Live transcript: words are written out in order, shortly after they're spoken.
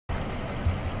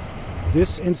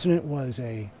This incident was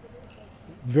a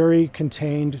very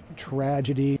contained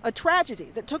tragedy. A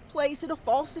tragedy that took place at a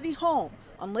Fall City home.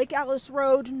 On Lake Alice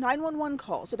Road, 911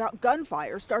 calls about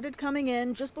gunfire started coming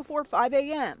in just before 5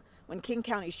 a.m. When King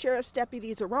County Sheriff's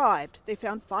deputies arrived, they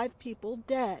found 5 people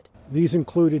dead. These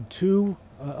included 2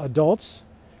 adults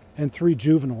and 3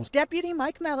 juveniles. Deputy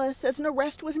Mike Mellis says an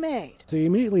arrest was made. They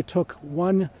immediately took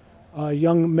one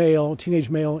young male, teenage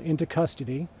male, into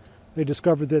custody. They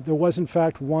discovered that there was in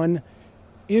fact one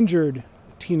injured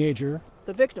teenager.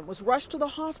 The victim was rushed to the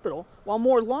hospital while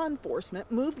more law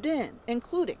enforcement moved in,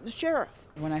 including the sheriff.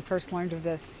 When I first learned of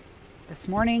this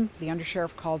morning, the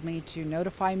undersheriff called me to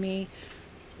notify me.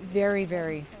 Very,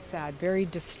 very sad, very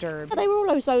disturbed. They were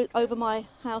always over my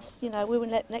house, you know, we were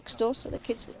next door, so the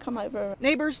kids would come over.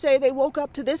 Neighbors say they woke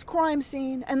up to this crime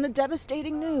scene and the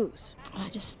devastating news.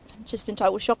 I'm just in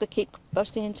total shock. I keep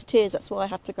bursting into tears. That's why I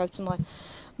have to go to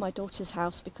my daughter's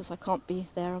house, because I can't be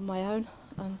there on my own.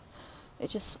 And I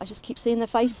just keep seeing their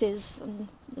faces and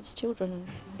those children.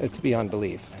 It's beyond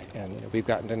belief, and we've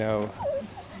gotten to know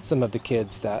some of the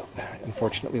kids that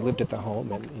unfortunately lived at the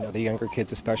home, and the younger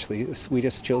kids, especially the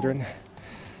sweetest children,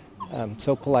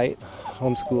 so polite,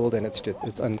 homeschooled, and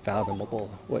it's unfathomable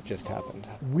what just happened.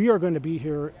 We are going to be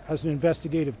here as an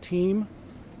investigative team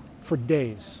for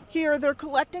days. Here they're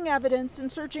collecting evidence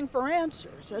and searching for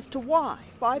answers as to why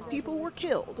 5 people were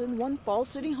killed in one Fall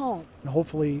City home. And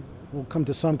hopefully we'll come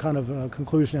to some kind of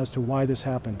conclusion as to why this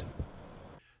happened.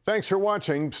 Thanks for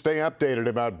watching. Stay updated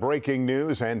about breaking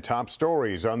news and top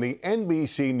stories on the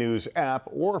NBC News app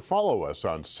or follow us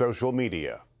on social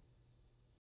media.